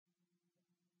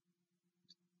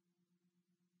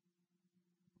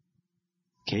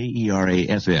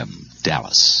KERA-FM,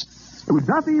 Dallas. To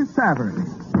Duffy's Tavern.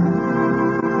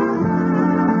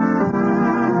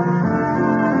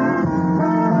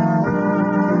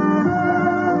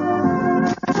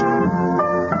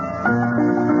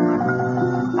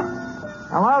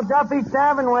 Hello, Duffy's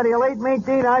Tavern. Where do you eat meat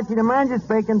to eat? Archie the manager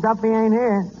speaking. Duffy ain't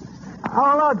here.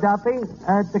 Oh, hello, Duffy.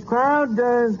 The crowd,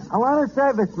 a lot of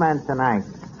servicemen tonight.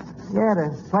 Yeah,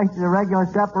 the place is a regular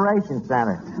separation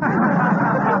center.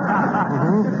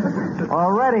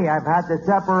 Already I've had to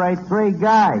separate 3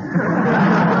 guys.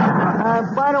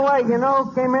 By the way, you know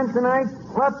who came in tonight?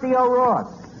 Lefty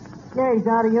O'Rourke. Yeah, he's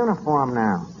out of uniform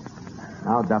now.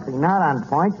 No, Duffy, not on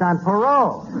points, on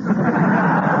parole.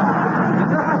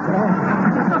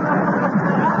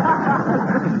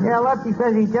 Yeah, Lefty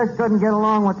says he just couldn't get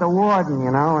along with the warden,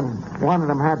 you know, and one of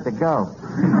them had to go.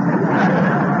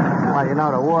 Well, you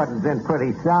know, the warden's in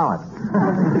pretty solid.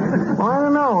 Well, I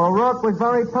don't know. O'Rourke was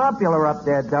very popular up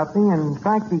there, Duffy. In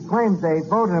fact, he claims they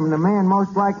voted him the man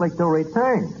most likely to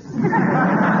return.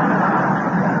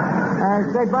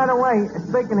 Say, by the way,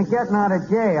 speaking of getting out of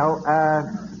jail,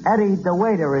 Eddie, the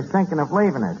waiter, is thinking of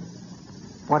leaving us.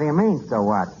 What do you mean, so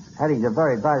what? Eddie's a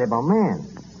very valuable man.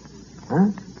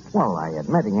 Huh? Well, I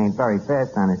admit he ain't very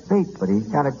fast on his feet, but he's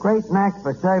got a great knack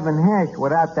for serving hash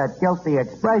without that guilty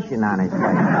expression on his face.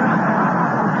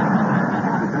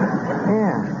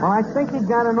 Yeah. Well, I think he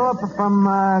got an offer from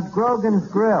Grogan's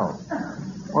Grill.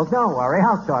 Well, don't worry.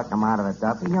 I'll talk him out of it,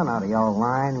 Duffy. You know the old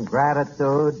line.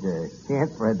 Gratitude,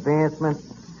 chance for advancement.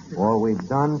 All we've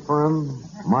done for him.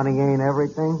 Money ain't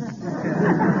everything.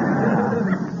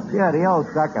 Yeah, the old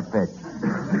sucker pitch.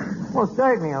 Well,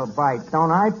 certainly he'll bite.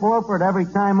 Don't I fall for it every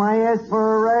time I ask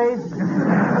for a raise?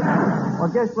 Well,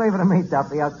 just leave it to me,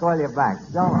 Duffy. I'll call you back.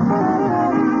 So long.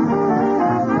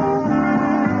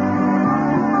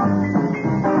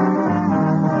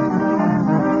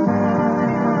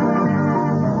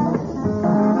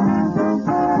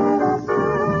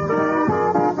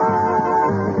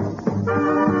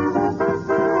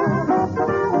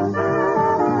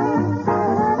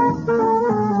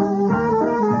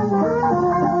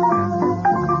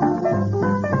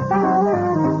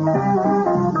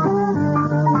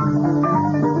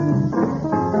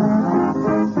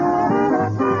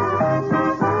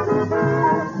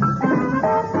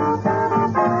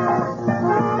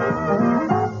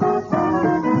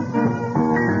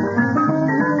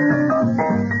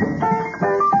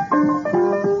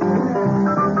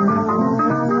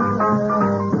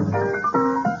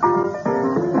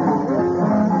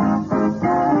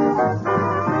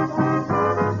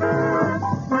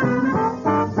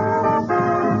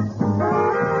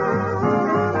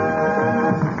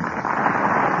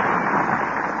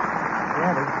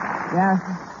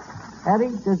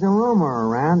 Eddie, there's a rumor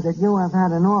around that you have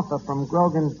had an offer from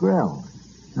Grogan's Grill.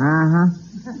 Uh-huh.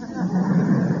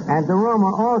 And the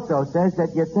rumor also says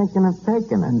that you're thinking of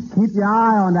taking it. And keep your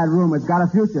eye on that rumor. It's got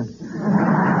a future.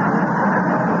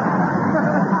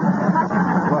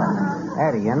 Well,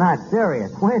 Eddie, you're not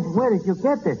serious. Where did you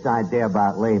get this idea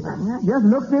about leaving? Just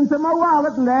looked into my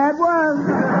wallet and there it was.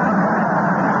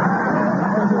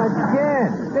 But,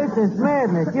 kid, this is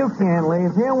madness. You can't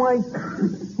leave here. Why,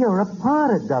 you're a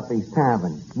part of Duffy's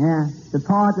Tavern. Yeah, the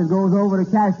part that goes over the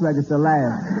cash register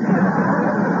last.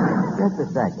 Just a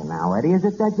second now, Eddie. Is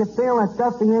it that you feel that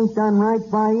Duffy ain't done right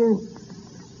by you?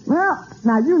 Well,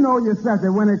 now you know yourself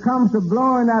that when it comes to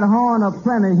blowing that horn of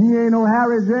plenty, he ain't no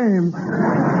Harry James.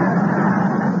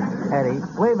 Eddie,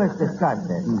 leave us discuss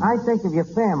this. I think if you're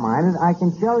fair-minded, I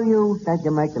can show you that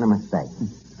you're making a mistake.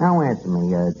 Now answer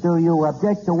me. Do you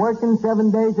object to working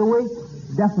 7 days a week?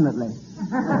 Definitely.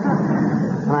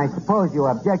 And I suppose you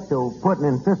object to putting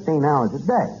in 15 hours a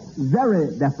day. Very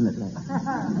definitely.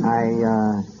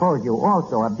 I suppose you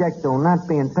also object to not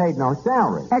being paid no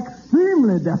salary.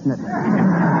 Extremely definitely.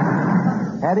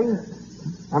 Eddie,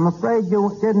 I'm afraid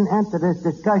you didn't enter this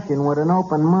discussion with an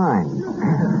open mind.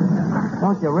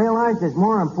 Don't you realize there's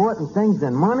more important things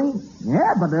than money?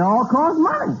 Yeah, but they all cost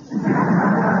money.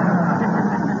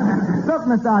 Look,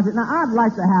 Mr. Archie, now I'd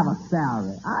like to have a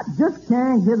salary. I just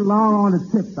can't get along on the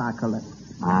tips I collect.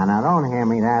 Now don't hear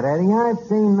me that, Eddie. I've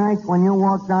seen nights when you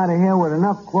walked out of here with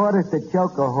enough quarters to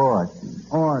choke a horse.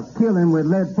 Or kill him with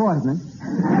lead poisoning.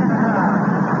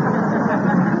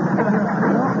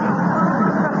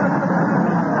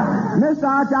 Mr.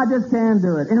 Archie, I just can't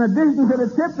do it. In addition to the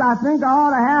tips, I think I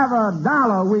ought to have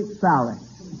 $1 a week salary.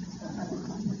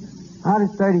 How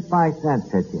does 35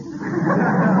 cents hit you?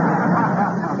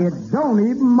 It don't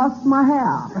even muff my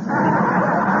hair.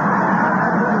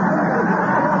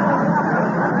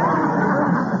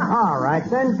 All right,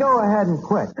 then go ahead and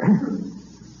quit.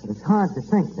 But as It's hard to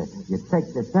think that you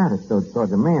take this attitude toward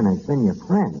a man who's been your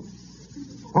friend.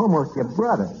 Almost your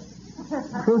brother.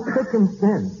 Through thick and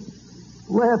thin.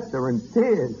 Laughter and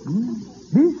tears.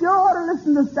 Be sure to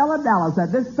listen to Stella Dallas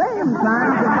at this same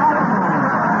time tomorrow morning.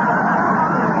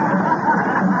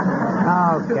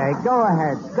 Okay, go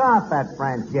ahead. Start that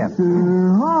friendship.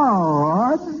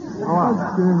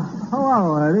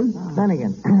 Hello, Eddie.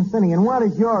 Finnegan, what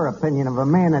is your opinion of a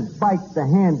man that bites the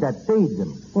hand that feeds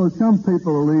him? Well, some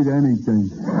people will eat anything.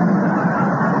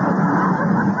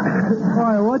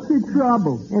 Why, what's your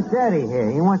trouble? It's Eddie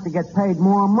here. He wants to get paid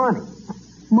more money.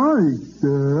 Money?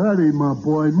 Eddie, my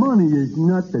boy, money is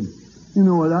nothing. You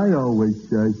know what I always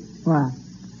say? What?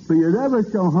 Be it ever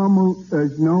so humble,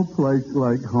 there's no place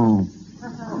like home.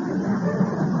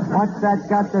 What's that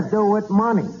got to do with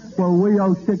money? Well, we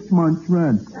owe 6 months'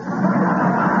 rent.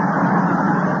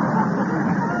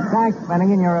 Thanks,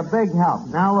 Finnegan. You're a big help.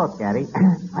 Now, look, Eddie,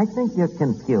 I think you're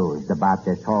confused about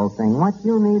this whole thing. What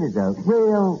you need is a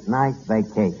real nice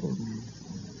vacation.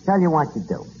 Tell you what you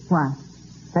do. What?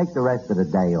 Take the rest of the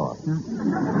day off.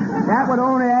 That would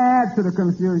only add to the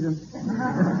confusion.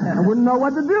 I wouldn't know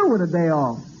what to do with a day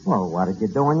off. Well, what did you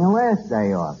do on your last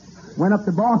day off? Went up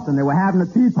to Boston. They were having a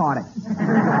tea party.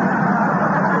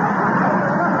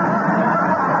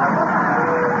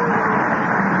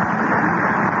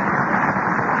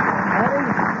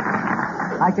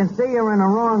 I can see you're in the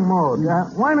wrong mood.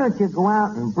 Why don't you go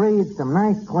out and breathe some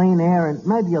nice, clean air, and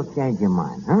maybe you'll change your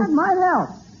mind, huh? That might help.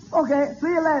 Okay, see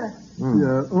you later.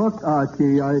 Yeah, look,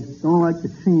 Archie, I don't like to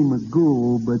seem a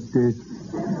ghoul, but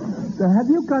have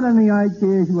you got any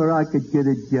ideas where I could get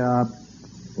a job?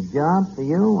 A job for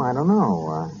you? I don't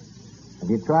know. Have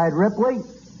you tried Ripley?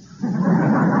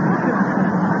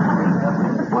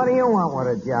 What do you want with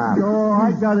a job? Oh,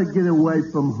 I gotta get away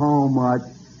from home, Arch.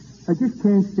 I just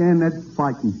can't stand that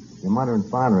fighting. Your mother and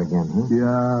father again, huh?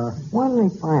 Yeah. What do they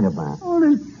fight about? Oh,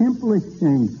 the simplest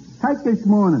things. Take this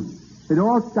morning. It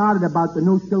all started about the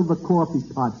new silver coffee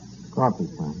pot. Coffee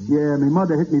pot? Yeah, my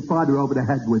mother hit me father over the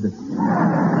head with it.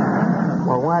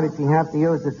 Well, why did she have to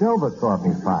use the silver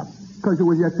coffee pot? Because it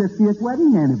was your 50th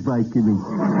wedding anniversary.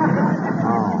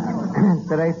 Oh.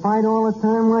 Do they fight all the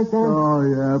time like that? Oh,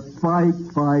 yeah. Fight.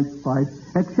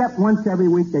 Except once every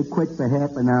week they quit for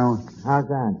half an hour. How's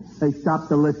that? They stopped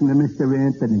to listen to Mr.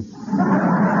 Anthony.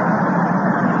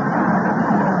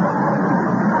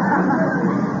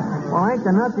 Well, ain't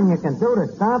there nothing you can do to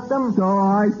stop them? So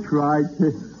I tried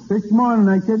to. This morning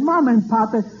I said, Mom and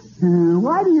Papa,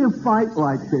 why do you fight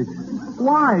like this?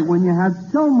 Why, when you have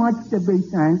so much to be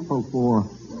thankful for?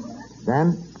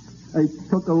 Then? They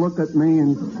took a look at me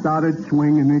and started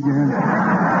swinging again.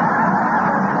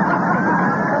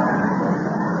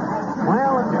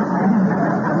 Well,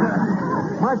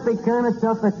 must be kind of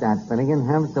tough at that, Finnegan,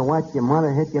 having to watch your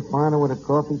mother hit your father with a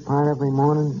coffee pot every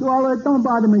morning. Well, it don't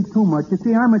bother me too much. You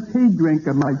see, I'm a tea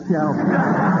drinker myself.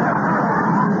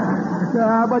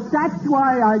 But that's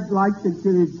why I'd like to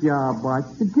get a job, Bart,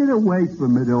 to get away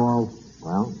from it all.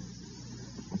 Well,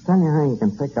 I'll tell you how you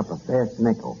can pick up a fast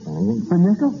nickel, Finnegan. A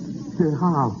nickel?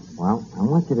 How? Well, I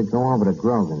want you to go over to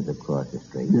Grogan's across the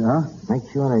street. Yeah? Make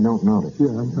sure they don't notice.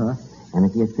 Yeah. And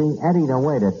if you see Eddie the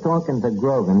waiter talking to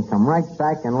Grogan, come right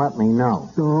back and let me know.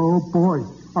 Oh, boy.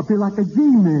 I'll be like a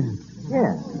G-man.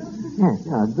 Yes,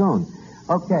 goon.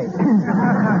 Okay.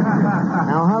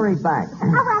 Now hurry back. Oh,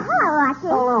 well, hello, Archie.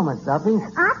 Hello, Miss Duffy.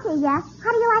 Archie, how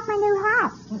do you like my new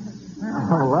hat?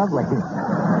 Oh, lovely.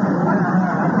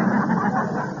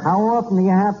 How often do you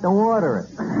have to order it?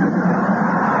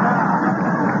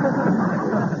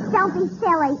 Don't be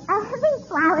silly. These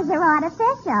flowers are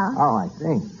artificial. Oh, I see.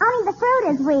 Only the fruit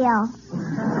is real.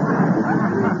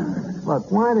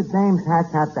 Look, why do dames'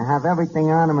 hats have to have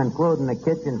everything on them, including the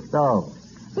kitchen stove?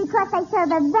 Because they serve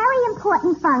a very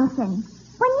important function.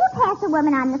 When you pass a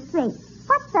woman on the street,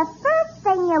 what's the first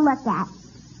thing you look at?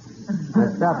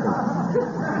 Miss Duffy.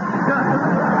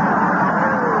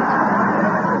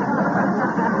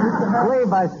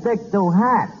 Believe I stick to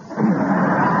hats.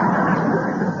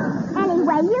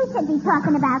 Anyway, you should be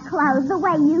talking about clothes, the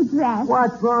way you dress.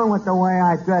 What's wrong with the way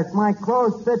I dress? My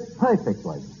clothes fit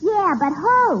perfectly. Yeah, but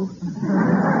who?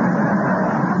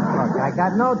 Look, I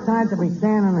got no time to be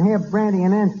standing here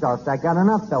brandying insults. I got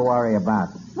enough to worry about.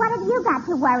 What have you got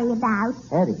to worry about?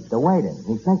 Eddie, the waiter,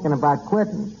 he's thinking about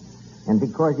quitting. And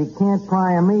because he can't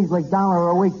pry a measly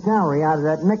 $1-a-week salary out of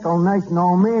that nickel-nursing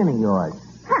old man of yours.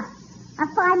 Huh. A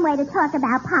fine way to talk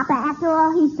about Papa after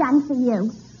all he's done for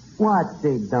you. What's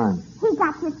he done? He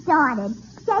got you started,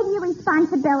 gave you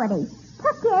responsibility,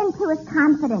 took you into his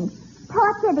confidence,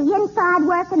 taught you the inside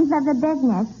workings of the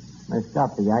business. Miss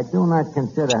Duffy, I do not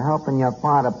consider helping your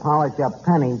father polish up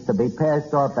pennies to be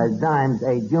passed off as dimes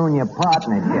a junior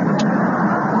partnership.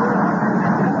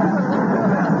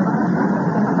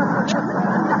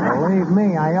 Believe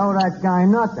me, I owe that guy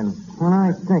nothing. When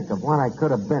I think of what I could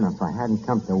have been if I hadn't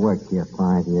come to work here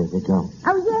 5 years ago.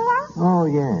 Oh, yeah? Oh,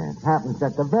 yeah. It happens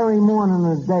that the very morning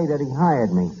of the day that he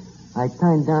hired me, I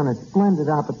turned down a splendid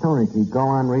opportunity to go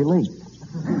on release.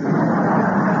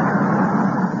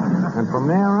 And from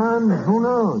there on, who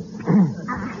knows?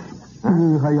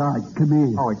 Hey, Art, come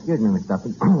here. Oh, excuse me, Miss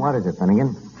Duffy. What is it,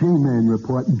 Finnegan? G-Man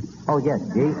reporting. Oh, yes,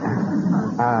 G.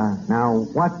 Now,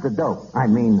 what's the dope? I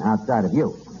mean, outside of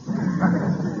you.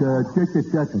 Just a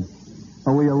second.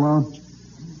 Are we alone?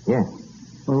 Yeah,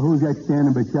 Well, who's that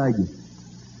standing beside you?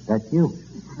 that's you.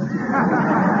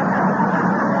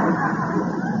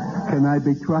 Can I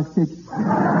be trusted?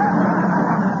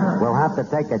 We'll have to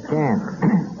take a chance.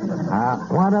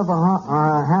 Whatever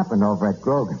happened over at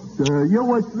Grogan? You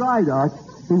was right, Art.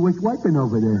 He was wiping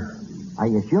over there. Are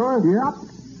you sure? Yep.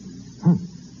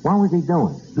 What was he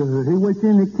doing? He was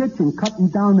in the kitchen cutting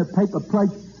down the paper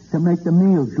plates to make the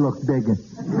meals look bigger.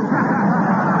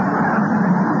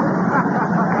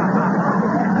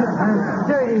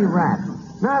 Dirty rat.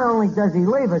 Not only does he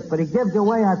leave us, but he gives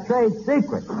away our trade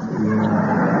secrets.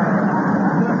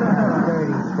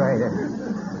 Dirty traitor.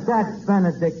 That's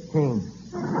Benedictine.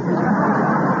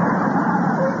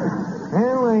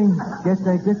 Anyway, guess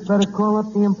I just better call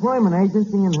up the employment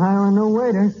agency and hire a new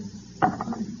waiter.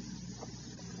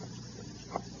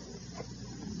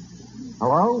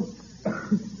 Hello?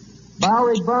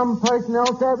 Bowery Bum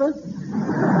Personnel Service?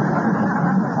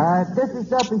 This is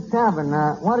Duffy's Tavern.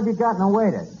 What have you got in a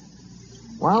waiter?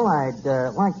 Well, I'd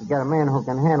like to get a man who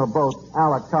can handle both a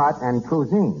la carte and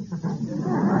cuisine.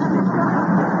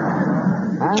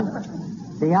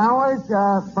 The hours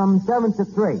from 7 to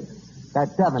 3.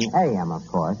 That's 7 a.m., of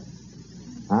course.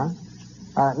 Huh?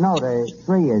 No, the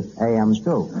 3 is a.m.,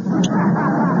 too.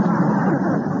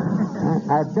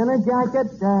 Dinner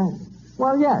jacket?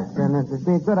 Well, yes, and it would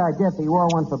be a good idea if he wore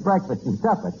one for breakfast and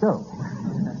supper, too.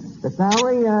 The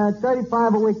salary,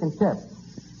 $35 a week in tips.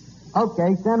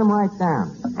 Okay, send him right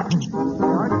down.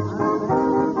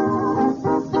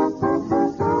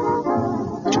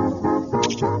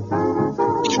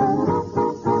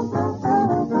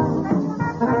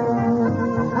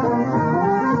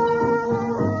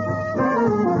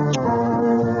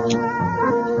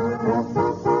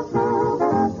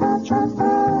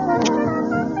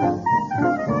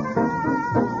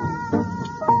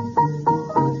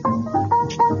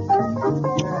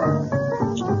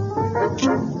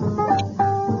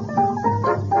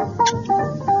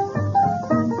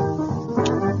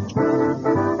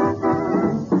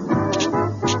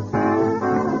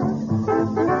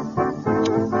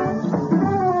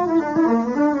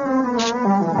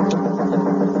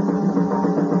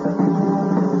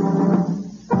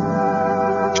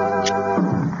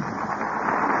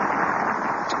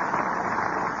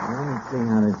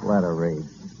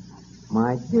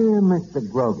 Mr.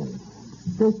 Grogan,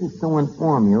 this is to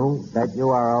inform you that you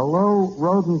are a low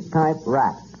rodent-type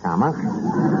rat,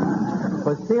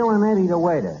 for stealing Eddie the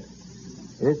waiter.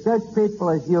 It is such people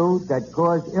as you that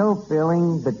cause ill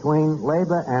feeling between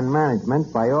labor and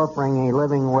management by offering a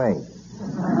living wage.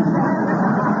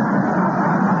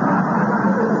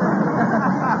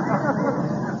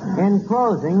 In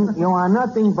closing, you are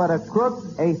nothing but a crook,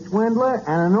 a swindler,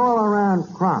 and an all-around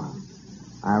crumb.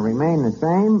 I remain the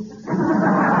same.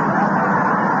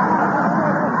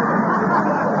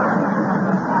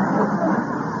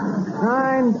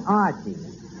 Signed, Archie.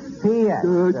 P.S.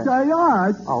 Say,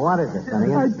 Art. Oh, what is it,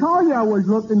 Finnegan? I told you I was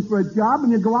looking for a job,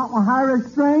 and you go out and hire a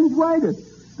strange waiter.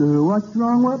 What's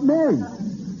wrong with me?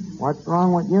 What's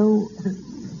wrong with you?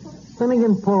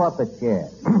 Finnegan, pull up a chair.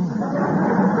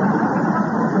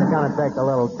 It's going to take a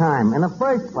little time. In the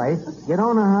first place, you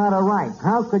don't know how to write.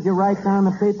 How could you write down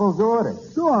the people's orders?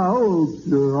 So,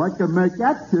 I can make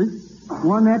X's.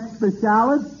 1 X for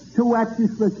salad, 2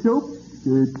 X's for soup,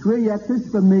 3 X's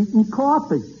for meat and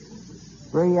coffee.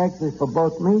 3 X's for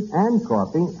both meat and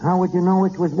coffee. How would you know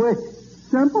which was which?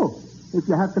 Simple. If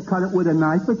you have to cut it with a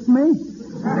knife, it's meat.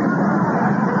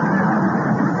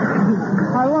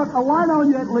 Look, why don't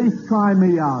you at least try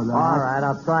me out? All right,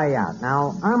 I'll try you out.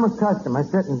 Now, I'm a customer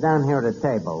sitting down here at a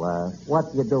table.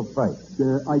 What do you do first?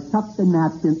 I tuck the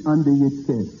napkin under your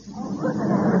chin.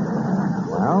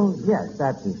 Well, yes,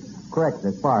 that's correct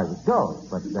as far as it goes.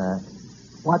 But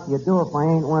what do you do if I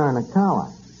ain't wearing a collar?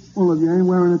 Well, if you ain't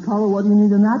wearing a collar, what do you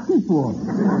need a napkin for?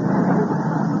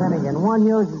 Finnegan, one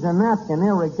uses a napkin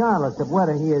irregardless of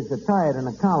whether he is attired in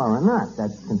a collar or not.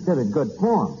 That's considered good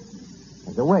form.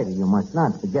 As a waiter, you must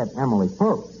not forget Emily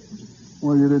Pope.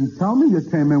 Well, you didn't tell me you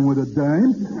came in with a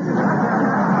dame.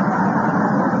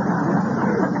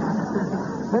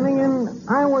 Finnegan,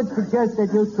 I would suggest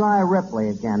that you try Ripley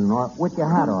again, or with your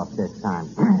hat off this time.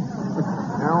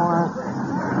 Now,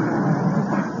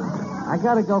 I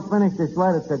gotta go finish this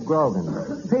letter to Grogan.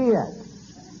 P.S.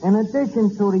 In addition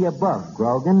to the above,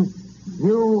 Grogan,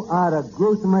 you are the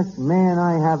gruesomest man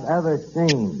I have ever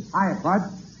seen. Hiya, Bud.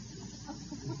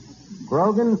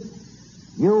 Grogan,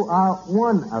 you are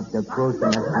one of the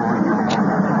gruesomest men.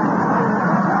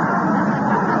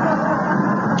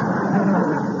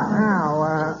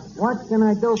 Now, what can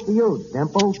I do for you,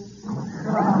 Dimple?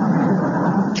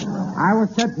 I was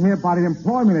sent here by the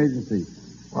employment agency.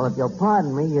 Well, if you'll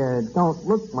pardon me, you don't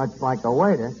look much like a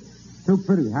waiter. Too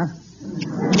pretty, huh?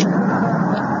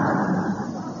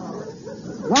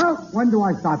 Well, when do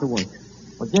I start to work?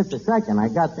 Well, just a second. I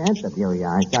got to interview you.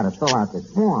 I got to fill out this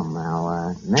form.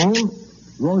 Now, name?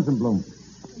 Rosenblum.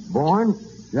 Born?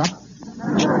 Yep.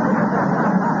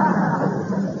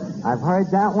 I've heard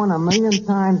that one 1,000,000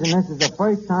 times, and this is the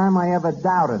first time I ever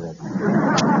doubted it.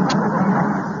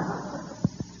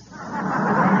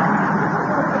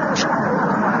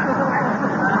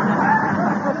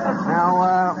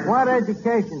 Now, what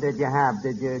education did you have?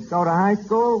 Did you go to high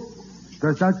school?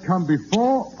 Does that come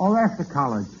before or after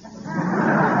college?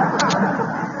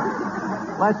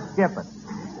 Let's skip it.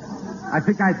 I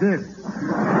think I did.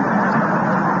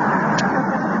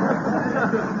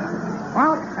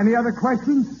 Well, any other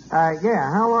questions?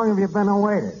 Yeah. How long have you been a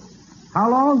waiter? How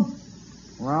long?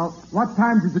 Well, what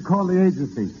time did you call the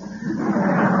agency?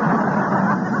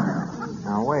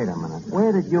 Now, wait a minute.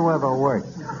 Where did you ever work?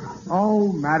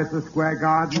 Oh, Madison Square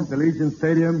Garden, the Legion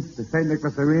Stadium, the St.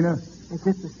 Nicholas Arena. Hey,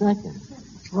 just a second.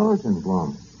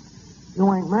 Rosenblum.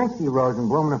 You ain't Maxie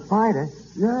Rosenblum, the fighter.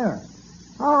 Yeah.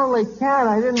 Holy cat,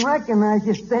 I didn't recognize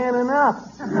you standing up.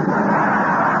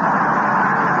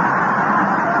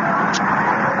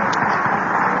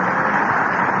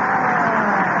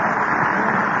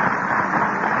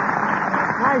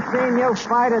 I've seen you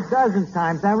fight a dozen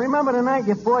times. I remember the night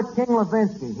you fought King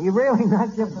Levinsky. He really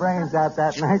knocked your brains out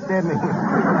that night, didn't he?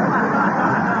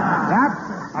 That's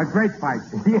a great fight.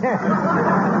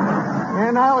 Yeah.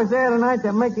 And I was there the night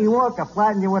that Mickey Walker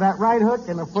flattened you with that right hook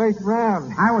in the first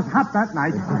round. I was hot that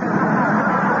night.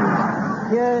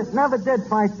 You never did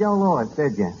fight Joe Louis,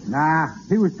 did you? Nah,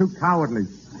 he was too cowardly.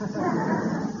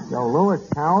 Joe Louis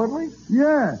cowardly?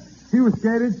 Yeah, he was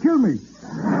scared he'd kill me.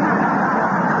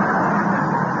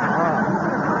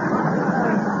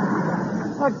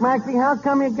 Look, Maxie, how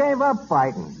come you gave up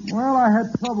fighting? Well, I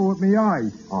had trouble with my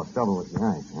eyes. Oh, trouble with your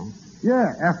eyes, huh?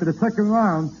 Yeah, after the second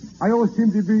round, I always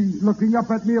seemed to be looking up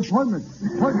at me opponent.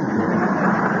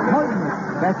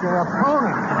 That's your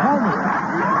opponent.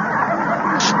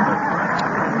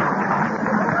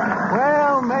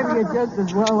 Well, maybe you're just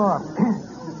as well off.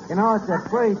 You know, it's a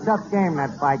pretty tough game,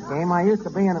 that fight game. I used to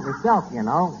be in it myself, you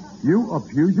know. You a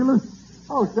pugilist?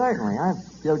 Oh, certainly. I've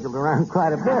pugiled around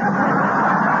quite a bit. Yeah.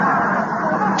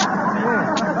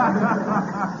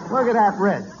 Look at that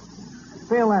wrist.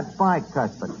 Feel that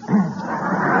bicuspid.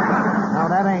 No,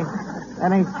 that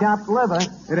ain't chopped liver.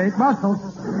 It ain't muscles.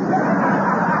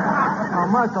 Oh,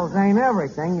 muscles ain't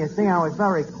everything. You see, I was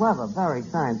very clever, very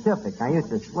scientific. I used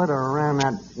to slither around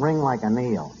that ring like an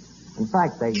eel. In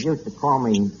fact, they used to call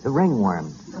me the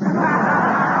ringworm.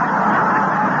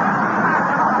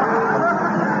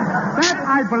 That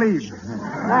I believe.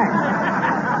 Thanks.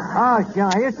 Oh, sure.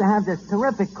 I used to have this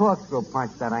terrific corkscrew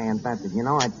punch that I invented. You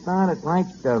know, I'd start it right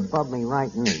above me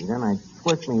right knee. Then I'd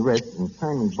twist me wrist and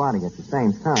turn me body at the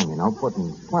same time, you know,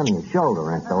 putting plenty of shoulder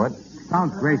into it.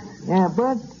 Sounds great. Yeah,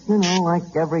 but, you know, like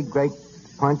every great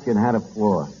punch, it had a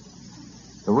flaw.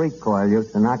 The recoil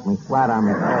used to knock me flat on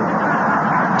my face.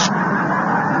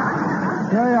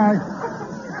 Yeah,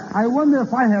 I wonder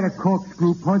if I had a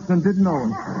corkscrew punch and didn't know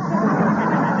it.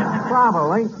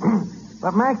 Probably.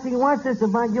 But, Maxie, what's this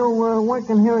about you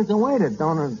working here as a waiter?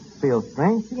 Don't it feel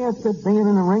strange to you after being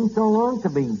in the ring so long to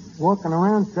be walking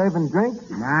around serving drinks?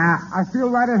 Nah, I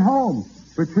feel right at home.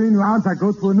 Between rounds, I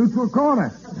go to a neutral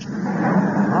corner.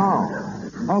 Oh.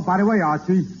 Oh, by the way,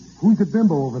 Archie, who's the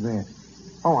bimbo over there?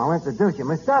 Oh, I'll introduce you.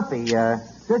 Miss Duffy,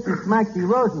 this is Maxie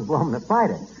Rosenblum, the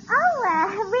fighter. Oh,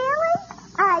 really?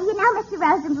 You know, Mr.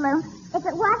 Rosenblum, if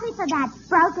it wasn't for that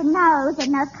broken nose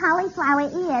and those cauliflower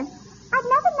ears, I'd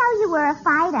never know you were a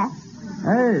fighter.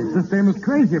 Hey, this dame is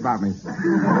crazy about me.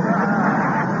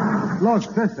 Look,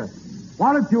 sister,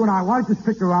 why don't you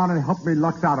stick around and help me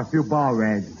lux out a few ball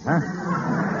rags, huh?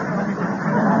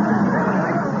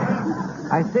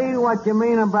 I see what you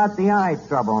mean about the eye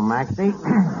trouble, Maxie.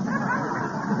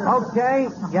 Okay,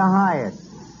 you're hired.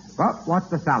 Well, what's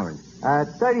the salary?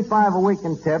 35 a week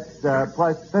in tips,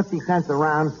 plus 50 cents a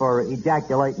round for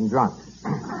ejaculating drunks.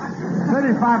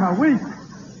 35 a week?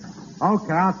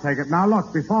 Okay, I'll take it. Now,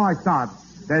 look, before I start,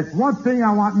 there's one thing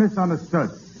I want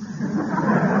misunderstood.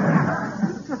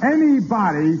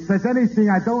 Anybody says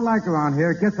anything I don't like around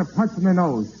here gets a punch in the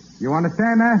nose. You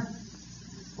understand that?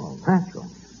 Well, natural.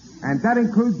 And that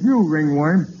includes you,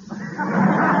 ringworm. Well,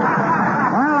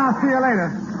 I'll see you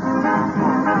later.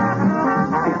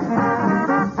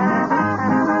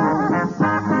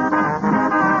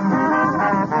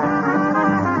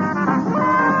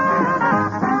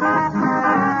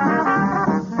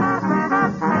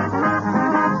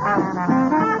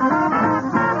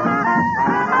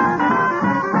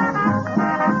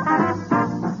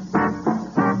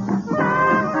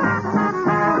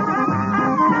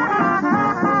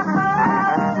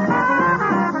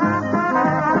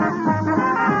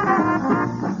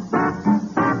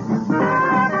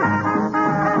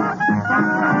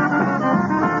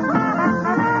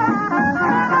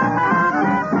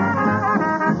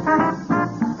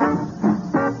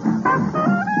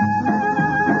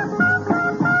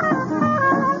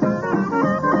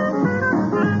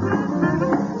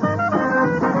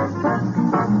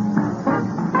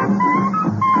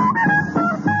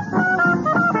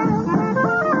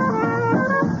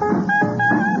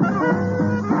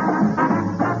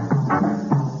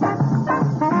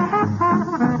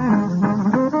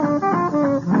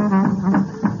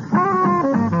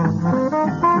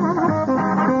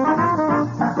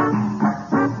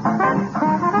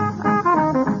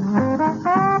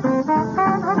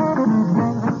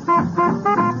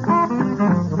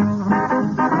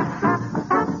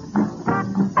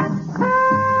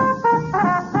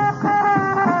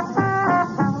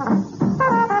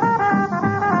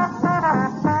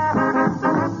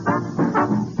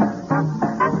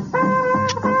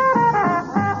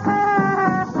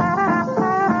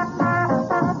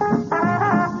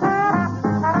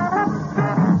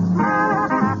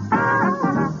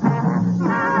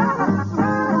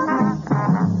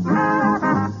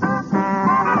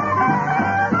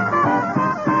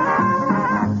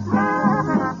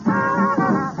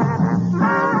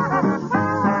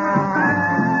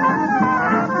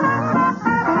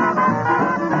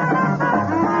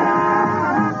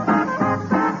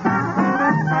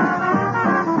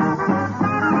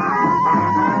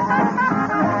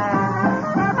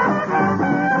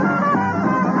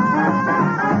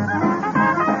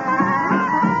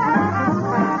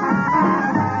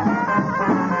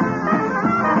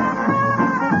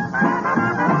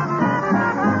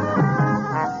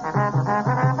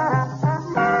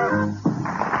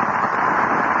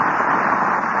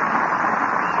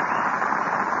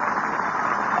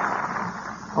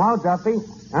 Hello, Duffy.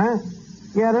 Huh?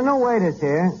 Yeah, there are no waiters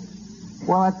here.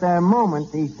 Well, at the moment,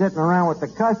 he's sitting around with the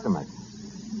customers.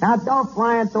 Now, don't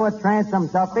fly into a transom,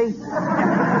 Duffy. He's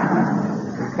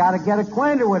got to get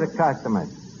acquainted with the customers.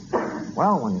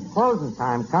 Well, when closing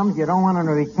time comes, you don't want him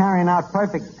to be carrying out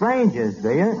perfect strangers,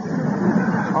 do you?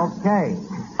 Okay.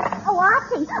 Oh,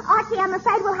 Archie, I'm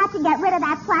afraid we'll have to get rid of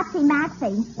that Flapsy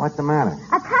Maxie. What's the matter?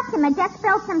 A customer just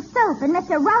spilled some soup, and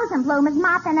Mr. Rosenblum is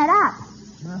mopping it up.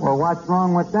 Well, what's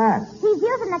wrong with that? He's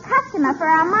using the customer for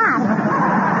a mop.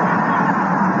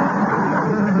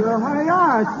 Hey,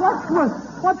 Art,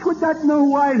 what's with that new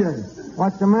waiter?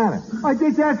 What's the matter? I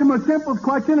just asked him a simple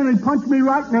question, and he punched me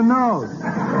right in the nose.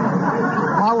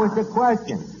 What was the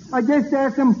question? I just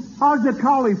asked him, how's the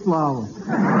cauliflower?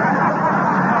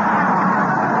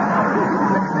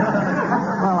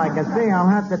 Well, I can see I'll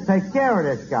have to take care of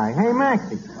this guy. Hey,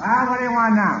 Maxie. Well, what do you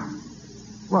want now?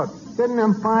 Look, didn't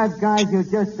them 5 guys you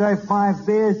just served 5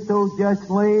 beers to just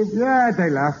leave? Yeah, they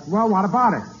left. Well, what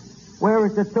about it? Where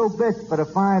is the 2 bits for the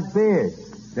 5 beers?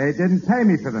 They didn't pay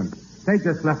me for them. They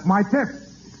just left my tip.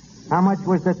 How much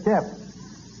was the tip?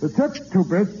 The tip's 2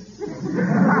 bits. You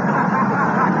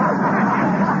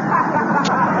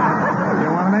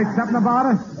want to make something about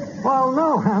it? Well,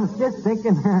 no, I was just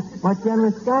thinking what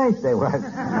generous guys they were.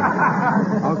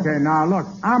 Okay, now, look,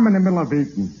 I'm in the middle of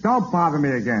eating. Don't bother me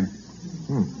again.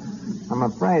 I'm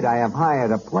afraid I have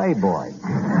hired a playboy.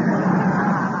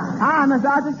 Hi, Miss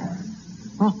Archie.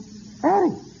 Oh,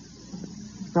 Eddie.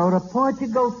 So the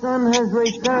Portugal sun has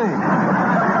returned.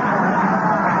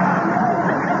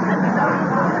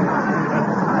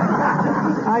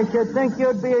 I should think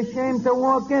you'd be ashamed to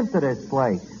walk into this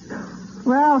place.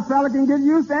 Well, a fella can get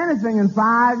used to anything in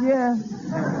 5 years.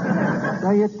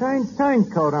 So you turned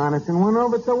turncoat on us and went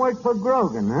over to work for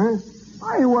Grogan, huh?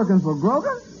 I ain't working for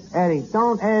Grogan. Eddie,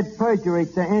 don't add perjury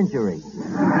to injury.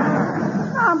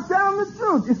 No, I'm telling the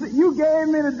truth. You see, you gave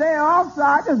me the day off, so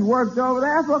I just worked over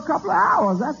there for a couple of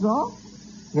hours, that's all.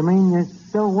 You mean you're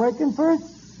still working for us?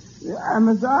 Yeah,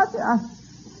 Mr. Archie,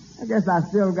 I guess I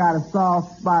still got a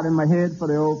soft spot in my head for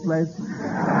the old place.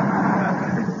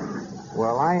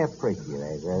 Well, I appreciate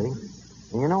it, Eddie.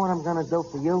 And you know what I'm going to do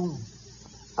for you?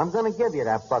 I'm going to give you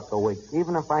that $1 a week,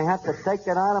 even if I have to take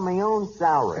it out of my own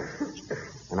salary.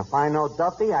 And if I know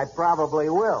Duffy, I probably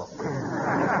will.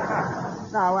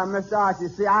 Now, Mr. Archie,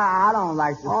 see, I don't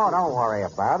like to... Oh, don't worry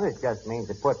about it. It just means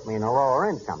it puts me in a lower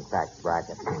income tax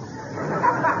bracket.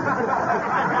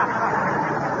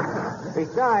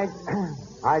 Besides,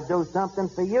 I do something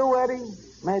for you, Eddie.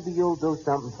 Maybe you'll do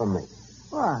something for me.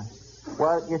 What?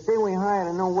 Well, you see, we hired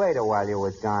a new waiter while you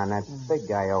was gone. That big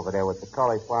guy over there with the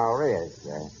cauliflower ears.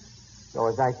 So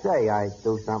as I say, I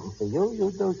do something for you,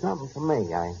 you do something for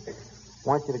me. I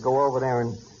want you to go over there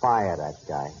and fire that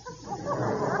guy.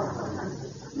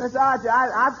 Mr. Archie,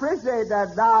 I appreciate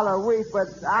that $1 a week, but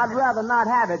I'd rather not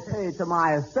have it paid to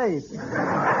my estate.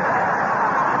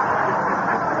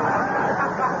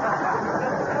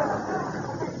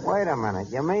 Wait a minute.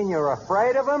 You mean you're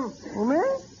afraid of him? Me?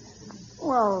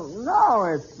 Well, no,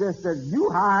 it's just that you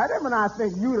hired him, and I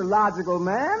think you the logical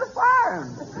man to fire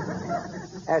him.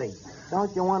 Eddie,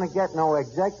 don't you want to get no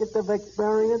executive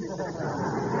experience?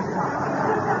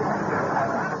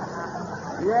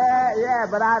 Yeah,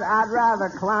 but I'd rather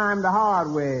climb the hard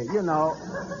way. You know,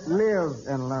 live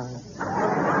and learn.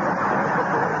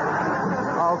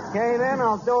 Okay, then,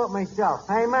 I'll do it myself.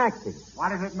 Hey, Maxie.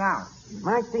 What is it now?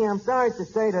 Maxie, I'm sorry to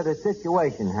say that a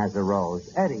situation has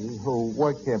arose. Eddie, who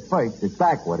worked here first, is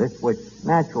back with us, which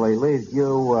naturally leaves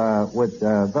you with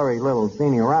very little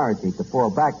seniority to fall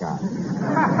back on.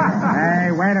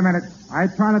 Hey, wait a minute. Are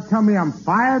you trying to tell me I'm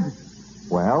fired?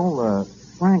 Well,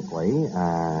 frankly,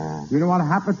 You know what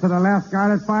happened to the last guy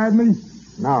that fired me?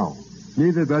 no.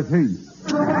 Neither does he.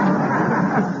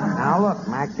 Now, look,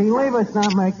 Maxie, leave us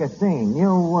not make a scene. You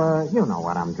know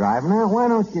what I'm driving at. Why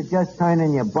don't you just turn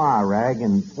in your bar rag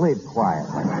and leave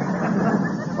quietly?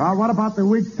 Well, what about the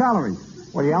week's salary?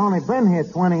 Well, you only been here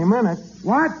 20 minutes.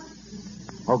 What?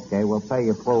 Okay, we'll pay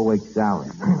you full week's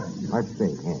salary. Let's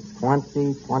see. Here,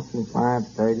 20, 25,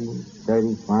 30,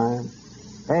 35.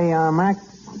 Hey, Max,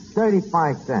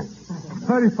 35 cents.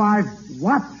 35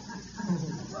 what?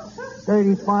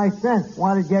 35 cents.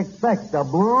 What did you expect, the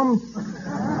blooms?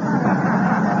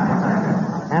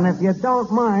 And if you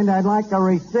don't mind, I'd like a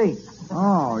receipt.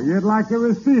 Oh, you'd like a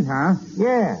receipt, huh?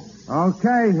 Yeah.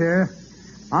 Okay, here.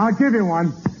 I'll give you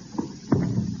one.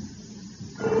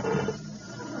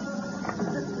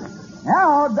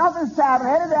 Hello, Duffy's Tavern,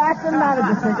 headed the acting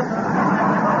manager's ticket.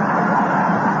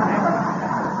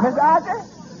 Miss Archer?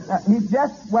 He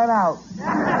just went out.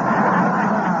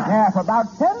 Yeah, for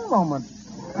about 10 moments.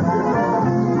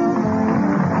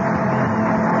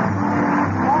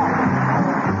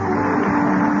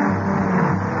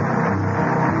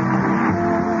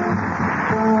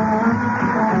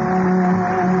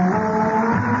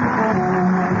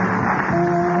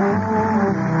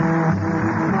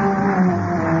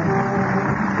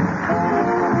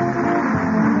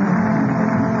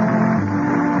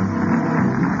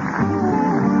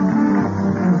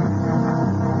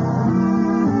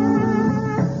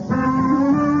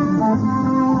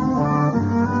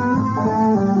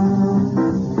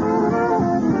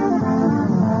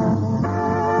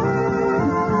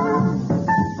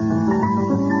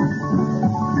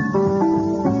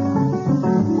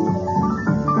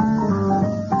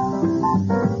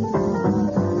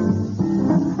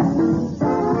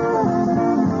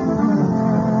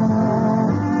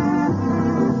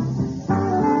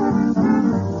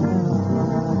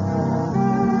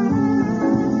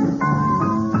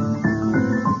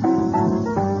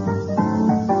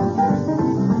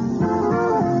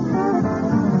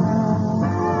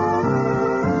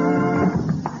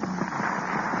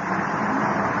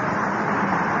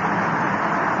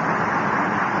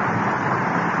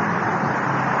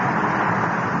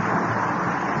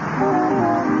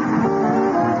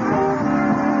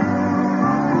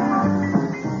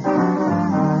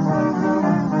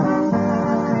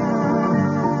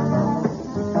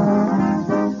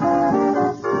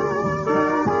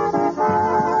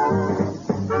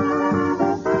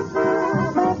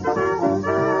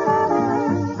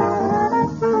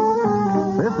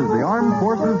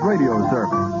 Radio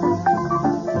Service.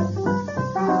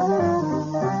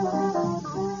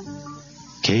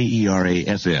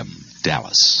 KERA-FM,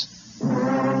 Dallas.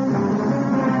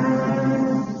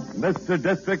 Mr.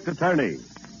 District Attorney,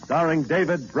 starring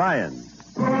David Bryan.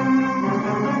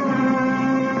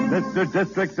 Mr.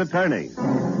 District Attorney,